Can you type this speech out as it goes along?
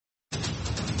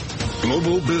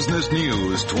Global business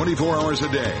news 24 hours a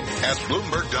day at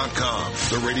Bloomberg.com,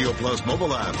 the Radio Plus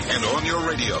mobile app, and on your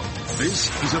radio. This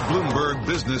is a Bloomberg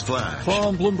Business Flash.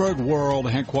 From Bloomberg World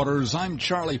Headquarters, I'm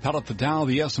Charlie Pellet. The Dow,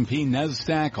 the S&P,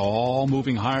 NASDAQ, all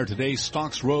moving higher today.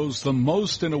 Stocks rose the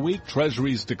most in a week.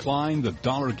 Treasuries declined. The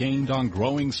dollar gained on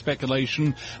growing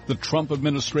speculation. The Trump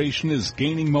administration is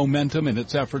gaining momentum in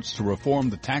its efforts to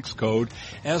reform the tax code.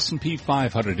 S&P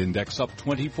 500 index up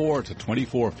 24 to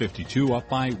 2452, up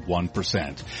by 1%.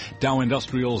 Dow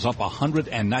Industrials up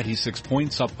 196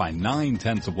 points, up by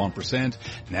 0.9%.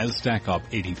 NASDAQ up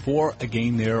 84, a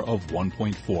gain there of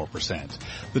 1.4%.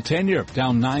 The 10-year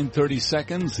down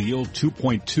 9/32, yield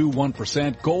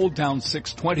 2.21%. Gold down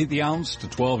 6.20 the ounce to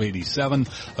 12.87,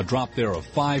 a drop there of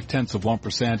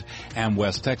 0.5%. And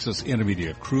West Texas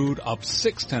Intermediate crude up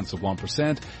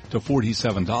 0.6% to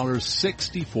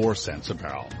 $47.64 a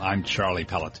barrel. I'm Charlie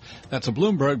Pellet. That's a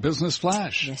Bloomberg Business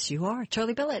Flash. Yes, you are.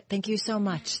 Charlie Pellet, thank you so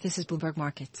much. This is Bloomberg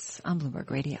Markets on Bloomberg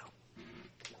Radio.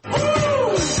 Ooh,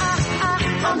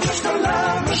 I'm just a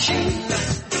love machine,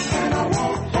 and I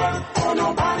won't work for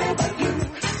nobody but you.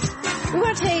 We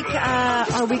want to take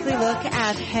our weekly look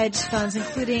at hedge funds,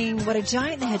 including what a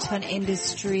giant in the hedge fund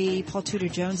industry, Paul Tudor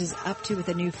Jones, is up to with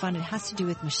a new fund. It has to do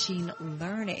with machine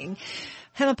learning.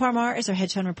 Hema Parmar is our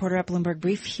hedge fund reporter at Bloomberg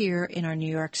Brief here in our New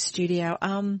York studio.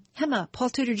 Hema, Paul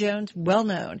Tudor Jones, well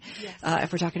known. Yes.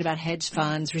 If we're talking about hedge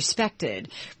funds, respected,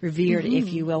 revered,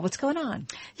 if you will. What's going on?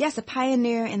 Yes, a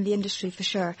pioneer in the industry for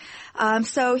sure.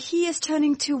 So he is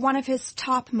turning to one of his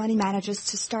top money managers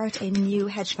to start a new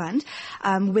hedge fund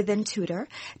within Tudor.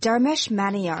 Dharmesh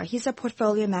Maniyar, he's a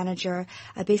portfolio manager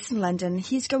based in London.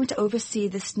 He's going to oversee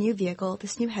this new vehicle,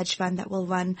 this new hedge fund that will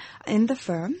run in the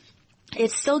firm.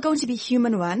 It's still going to be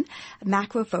human-run,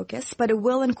 macro-focused, but it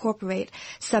will incorporate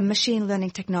some machine learning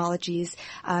technologies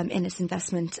in its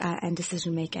investment and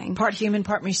decision-making. Part human,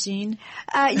 part machine?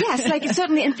 Yes, like it's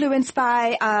certainly influenced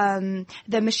by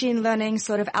the machine learning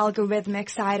sort of algorithmic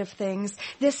side of things.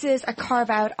 This is a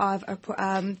carve-out of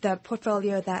the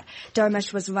portfolio that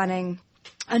Dharmesh was running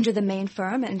under the main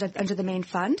firm and under the main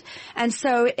fund. And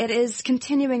so it is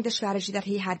continuing the strategy that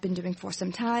he had been doing for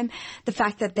some time. The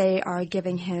fact that they are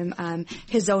giving him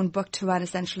his own book to run,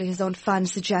 essentially his own fund,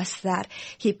 suggests that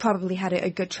he probably had a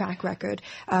good track record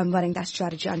running that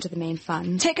strategy under the main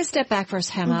fund. Take a step back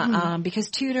first, Hema, because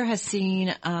Tudor has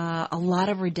seen a lot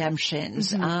of redemptions.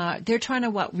 They're trying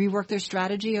to, rework their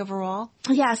strategy overall?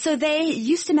 Yeah, so they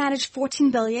used to manage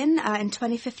 $14 billion in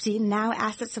 2015. Now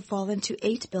assets have fallen to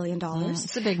 $8 billion.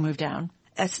 It's a big move down.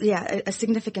 A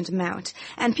significant amount.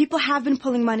 And people have been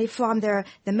pulling money from the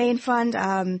main fund,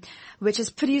 which has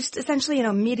produced essentially,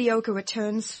 mediocre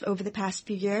returns over the past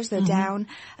few years. They're down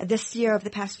this year. Over the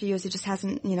past few years, it just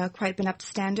hasn't, quite been up to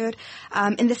standard.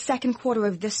 In the second quarter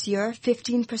of this year,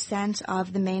 15%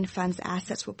 of the main fund's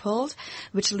assets were pulled,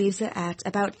 which leaves it at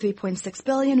about $3.6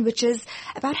 billion, which is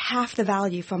about half the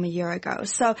value from a year ago.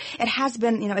 So it has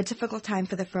been, a difficult time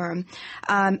for the firm.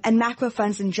 And macro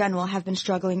funds in general have been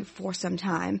struggling for some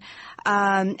time.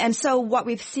 And so what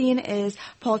we've seen is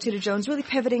Paul Tudor Jones really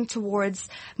pivoting towards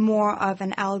more of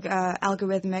an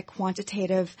algorithmic,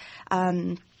 quantitative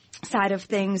side of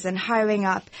things and hiring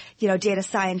up, data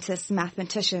scientists,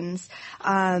 mathematicians.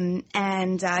 And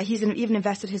he's even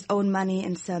invested his own money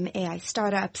in some AI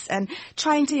startups and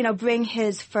trying to, bring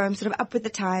his firm sort of up with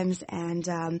the times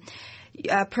and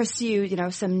pursue,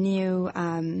 some new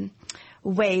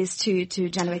ways to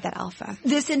generate that alpha.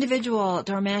 This individual,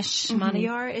 Dharmesh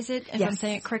Maniyar, is it? If Yes. I'm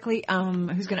saying it correctly,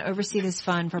 who's going to oversee this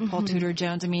fund for Paul Tudor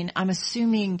Jones. I mean, I'm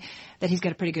assuming that he's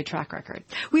got a pretty good track record.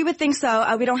 We would think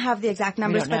so. We don't have the exact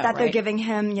numbers, but that right? they're giving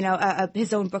him,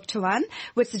 his own book to run,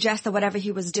 would suggest that whatever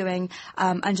he was doing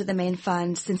under the main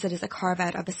fund, since it is a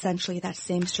carve-out of essentially that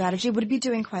same strategy, would be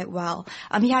doing quite well.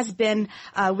 He has been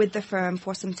with the firm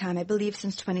for some time, I believe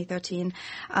since 2013,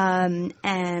 and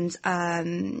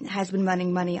has been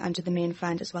running money under the main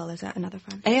fund as well as another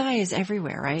fund. AI is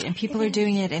everywhere, right? And people are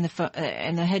doing it in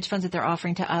the hedge funds that they're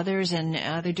offering to others, and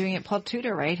they're doing it. Paul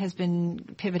Tudor, right, has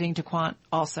been pivoting to quant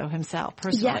also himself,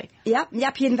 personally.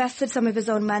 Yep. He invested some of his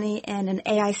own money in an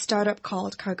AI startup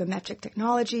called Cargometric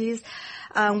Technologies.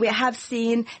 We have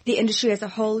seen the industry as a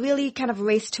whole really kind of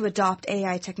race to adopt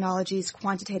AI technologies,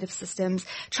 quantitative systems,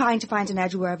 trying to find an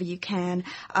edge wherever you can.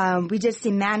 We did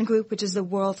see Man Group, which is the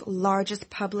world's largest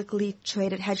publicly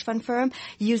traded hedge fund firm,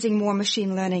 using more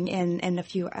machine learning in a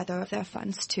few other of their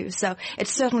funds too. So it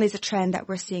certainly is a trend that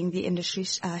we're seeing the industry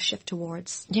shift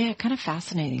towards. Yeah, kind of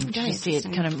fascinating to see it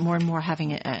kind of more and more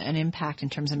having an impact in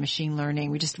terms of machine learning.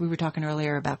 We were talking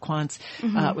earlier about quants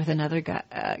with another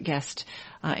guest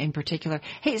in particular.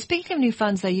 Hey, speaking of new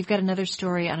funds, though, you've got another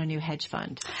story on a new hedge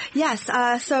fund. Yes.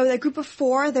 So the group of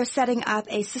four, they're setting up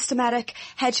a systematic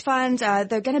hedge fund.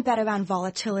 They're going to bet around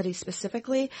volatility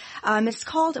specifically. It's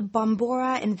called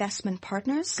Bloomberg Investment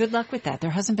Partners. Good luck with that. There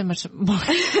hasn't been much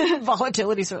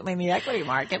volatility, certainly in the equity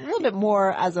market. A little bit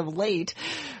more as of late.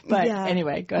 But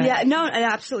anyway, go ahead. Yeah, no,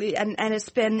 absolutely. And it's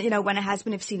been, when it has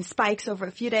been, we've seen spikes over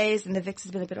a few days, and the VIX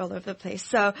has been a bit all over the place.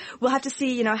 So we'll have to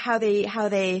see, how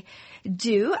they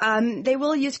do. They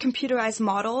will use computerized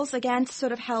models, again, to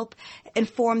sort of help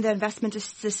inform their investment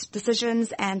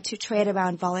decisions and to trade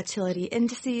around volatility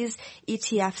indices,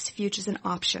 ETFs, futures, and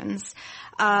options.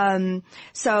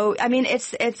 So, I mean,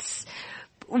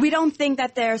 we don't think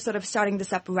that they're sort of starting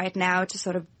this up right now to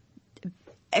sort of,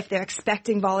 if they're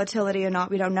expecting volatility or not,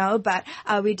 we don't know, but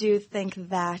we do think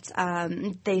that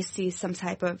they see some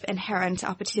type of inherent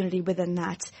opportunity within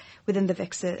the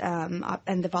VIX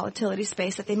and the volatility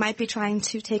space that they might be trying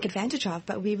to take advantage of.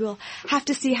 But we will have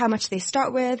to see how much they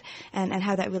start with and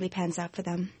how that really pans out for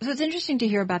them. So it's interesting to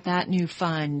hear about that new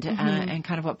fund and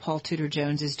kind of what Paul Tudor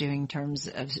Jones is doing in terms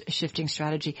of shifting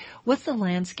strategy. What's the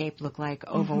landscape look like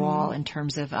overall in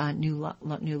terms of new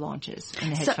launches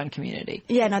in the hedge fund community?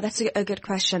 Yeah, no, that's a good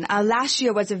question. Last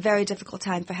year was a very difficult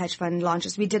time for hedge fund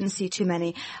launches. We didn't see too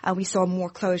many. We saw more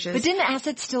closures. But didn't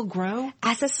assets still grow?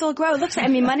 Assets still grow. Look,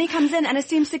 money comes in and it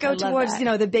seems to go towards,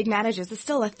 the big managers. It's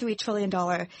still a $3 trillion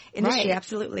industry, right.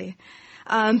 Absolutely.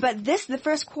 But the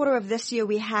first quarter of this year,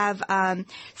 we have,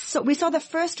 so we saw the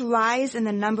first rise in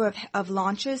the number of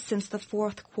launches since the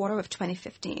fourth quarter of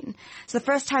 2015. So the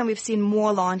first time we've seen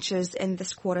more launches in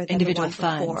this quarter than the one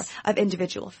before of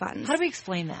individual funds. How do we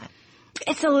explain that?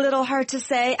 It's a little hard to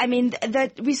say. I mean,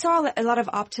 we saw a lot of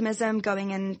optimism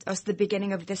going in the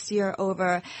beginning of this year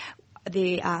over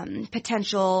the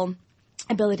potential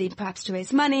ability perhaps to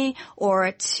raise money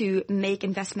or to make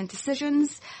investment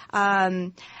decisions.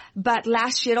 But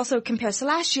last year, it also compares to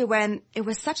last year when it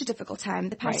was such a difficult time,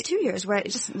 the past 2 years, where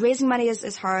just raising money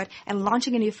is hard and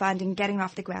launching a new fund and getting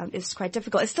off the ground is quite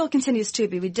difficult. It still continues to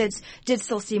be. We did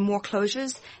still see more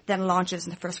closures than launches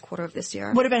in the first quarter of this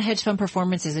year. What about hedge fund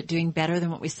performance? Is it doing better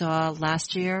than what we saw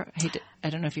last year? I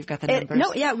don't know if you've got the numbers.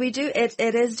 No, yeah, we do.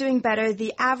 It is doing better.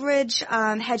 The average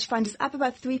hedge fund is up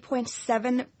about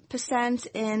 3.7%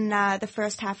 in the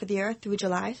first half of the year through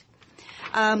July.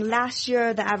 Last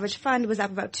year, the average fund was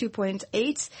up about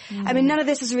 2.8. I mean, none of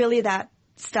this is really that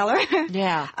stellar.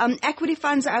 Yeah. Equity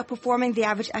funds are outperforming. The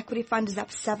average equity fund is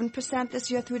up 7% this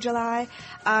year through July.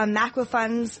 Macro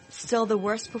funds, still the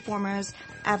worst performers.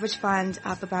 Average fund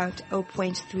up about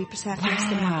 0.3%, less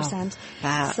than 1%.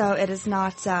 Wow. So it is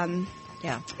not...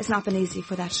 it's not been easy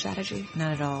for that strategy.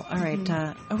 Not at all. All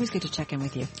right. Always good to check in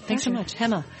with you. Thanks so much.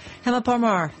 Hema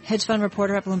Parmar, hedge fund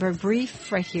reporter at Bloomberg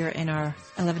Brief, right here in our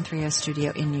 1130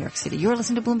 studio in New York City. You're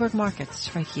listening to Bloomberg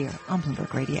Markets right here on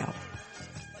Bloomberg Radio.